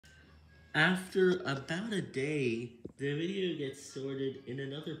After about a day, the video gets sorted in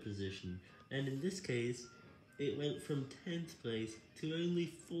another position, and in this case, it went from 10th place to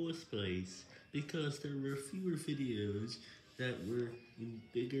only 4th place, because there were fewer videos that were in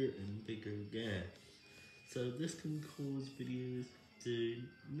bigger and bigger gaps. So this can cause videos to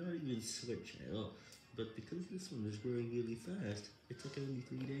not even switch out, but because this one is growing really fast, it took only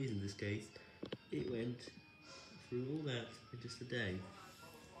 3 days in this case, it went through all that in just a day.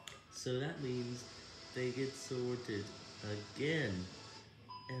 So that means they get sorted again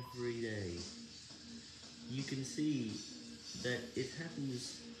every day. You can see that it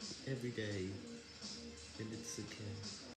happens every day, and it's okay.